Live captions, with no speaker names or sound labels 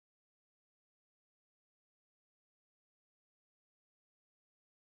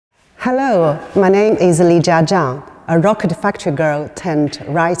Hello, my name is Lijia Zhang, a rocket factory girl turned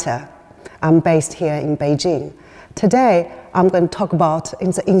writer. I'm based here in Beijing. Today, I'm going to talk about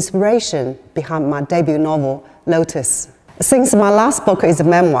the inspiration behind my debut novel, Lotus. Since my last book is a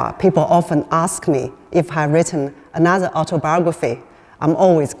memoir, people often ask me if I've written another autobiography. I'm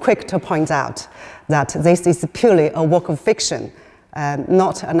always quick to point out that this is purely a work of fiction,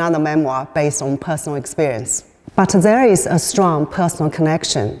 not another memoir based on personal experience. But there is a strong personal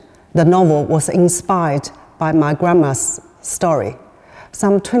connection. The novel was inspired by my grandma's story.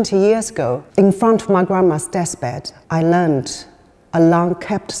 Some 20 years ago, in front of my grandma's deathbed, I learned a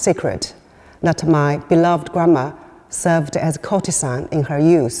long-kept secret that my beloved grandma served as a courtesan in her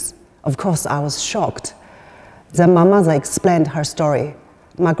youth. Of course, I was shocked. Then my mother explained her story.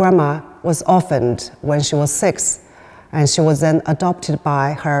 My grandma was orphaned when she was 6, and she was then adopted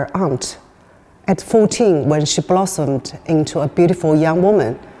by her aunt. At 14, when she blossomed into a beautiful young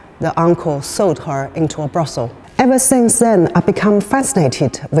woman, the uncle sold her into a brothel. Ever since then, I've become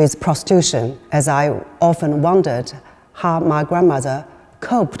fascinated with prostitution, as I often wondered how my grandmother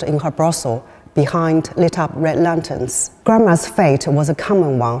coped in her brothel behind lit-up red lanterns. Grandma's fate was a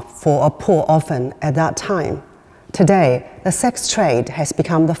common one for a poor orphan at that time. Today, the sex trade has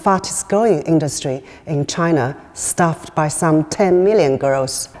become the fastest-growing industry in China, staffed by some 10 million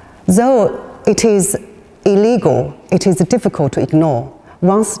girls. Though it is illegal, it is difficult to ignore.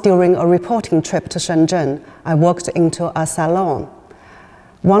 Once during a reporting trip to Shenzhen, I walked into a salon.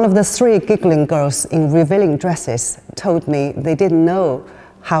 One of the 3 giggling girls in revealing dresses told me they didn't know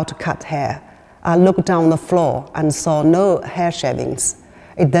how to cut hair. I looked down the floor and saw no hair shavings.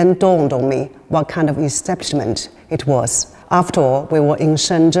 It then dawned on me what kind of establishment it was. After all, we were in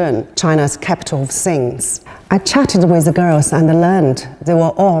Shenzhen, China's capital of sins. I chatted with the girls and learned they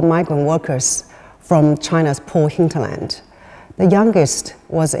were all migrant workers from China's poor hinterland. The youngest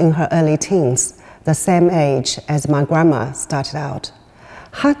was in her early teens, the same age as my grandma started out.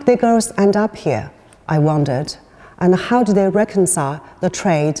 How did the girls end up here? I wondered. And how did they reconcile the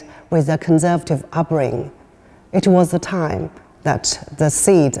trade with their conservative upbringing? It was the time that the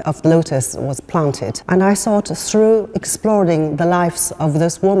seed of Lotus was planted. And I thought through exploring the lives of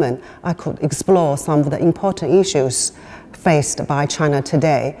this woman, I could explore some of the important issues faced by China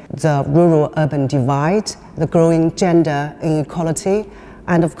today: the rural-urban divide, the growing gender inequality,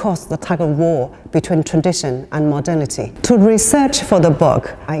 and of course the tug-of-war between tradition and modernity. To research for the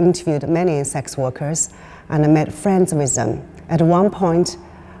book, I interviewed many sex workers and I made friends with them. At one point,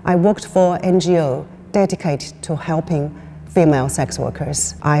 I worked for an NGO dedicated to helping female sex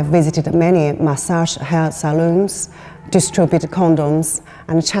workers. I visited many massage hair salons, distributed condoms,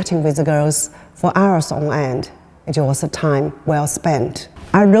 and chatting with the girls for hours on end. It was a time well spent.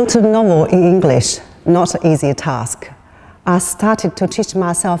 I wrote a novel in English, not an easy task. I started to teach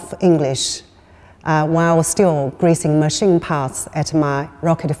myself English while I was still greasing machine parts at my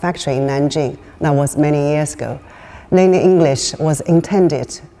rocket factory in Nanjing. That was many years ago. Learning English was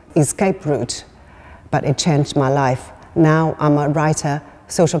intended escape route, but it changed my life. Now I'm a writer,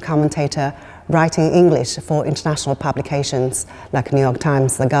 social commentator, writing English for international publications like New York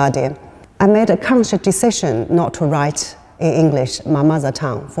Times, The Guardian. I made a conscious decision not to write in English, my mother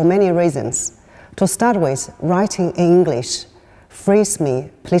tongue, for many reasons. To start with, writing in English frees me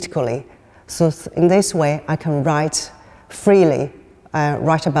politically. So in this way, I can write freely,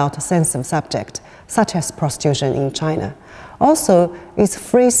 write about a sensitive subject, such as prostitution in China. Also, it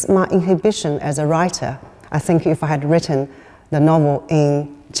frees my inhibition as a writer. I think if I had written the novel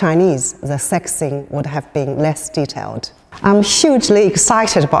in Chinese, the sex scene would have been less detailed. I'm hugely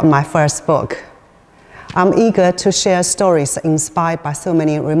excited about my first book. I'm eager to share stories inspired by so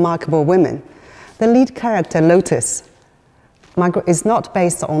many remarkable women. The lead character, Lotus, is not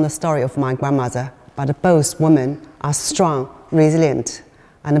based on the story of my grandmother, but both women are strong, resilient,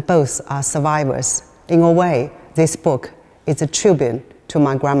 and both are survivors. In a way, this book is a tribute to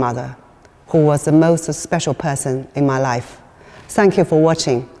my grandmother, who was the most special person in my life. Thank you for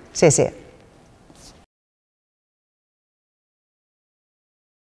watching. 谢谢。